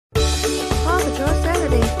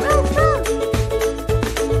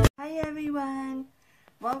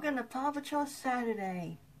Welcome to PAW Patrol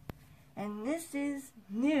Saturday. And this is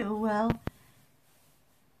new, well,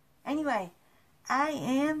 anyway, I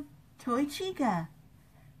am Toy Chica.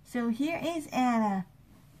 So here is Anna.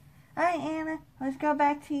 Alright, Anna, let's go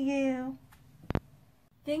back to you.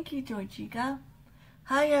 Thank you, Toy Chica.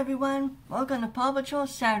 Hi, everyone. Welcome to PAW Patrol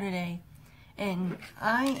Saturday. And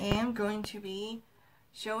I am going to be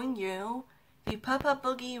showing you the Pup Pup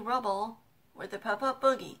Boogie Rubble with the Pup Pup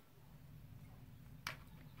Boogie.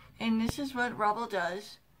 And this is what Rubble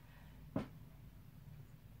does.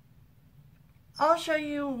 I'll show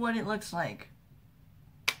you what it looks like.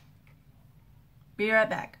 Be right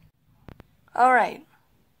back. Alright.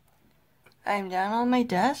 I'm down on my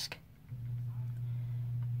desk.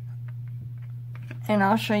 And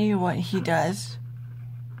I'll show you what he does.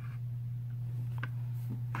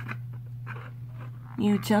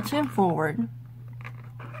 You tilt him forward.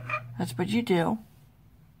 That's what you do.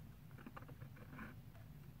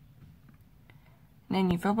 And then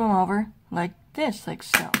you flip him over like this, like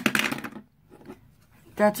so.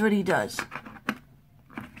 That's what he does.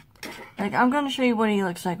 Like, I'm going to show you what he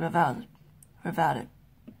looks like without it.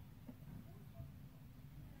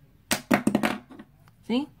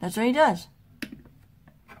 See? That's what he does.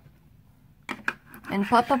 And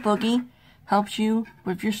Pup Pup Boogie helps you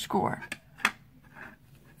with your score.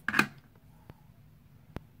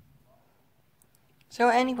 So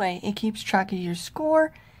anyway, it keeps track of your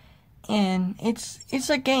score, and it's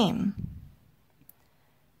a game.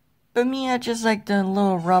 But me, I just like the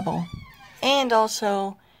little Rubble, and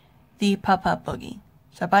also the Pup Pup Boogie.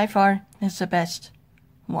 So by far, it's the best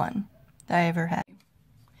one that I ever had.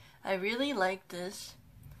 I really like this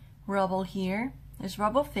Rubble here. This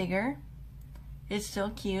Rubble figure is still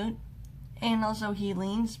cute, and also he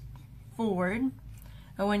leans forward,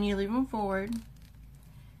 and when you leave him forward,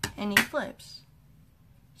 and he flips.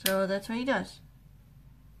 So that's what he does.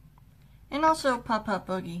 And also Pup Pup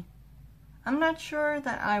Boogie. I'm not sure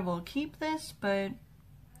that I will keep this, but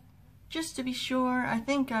just to be sure, I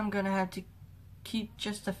think I'm gonna have to keep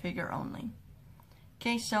just the figure only.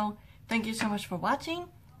 Okay, so thank you so much for watching,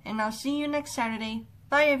 and I'll see you next Saturday.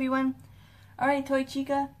 Bye, everyone. Alright, Toy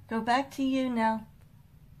Chica, go back to you now.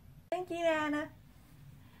 Thank you, Anna.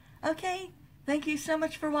 Okay, thank you so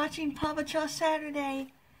much for watching PAW Patrol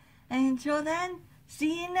Saturday. And until then,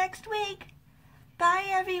 see you next week. Bye,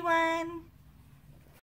 everyone.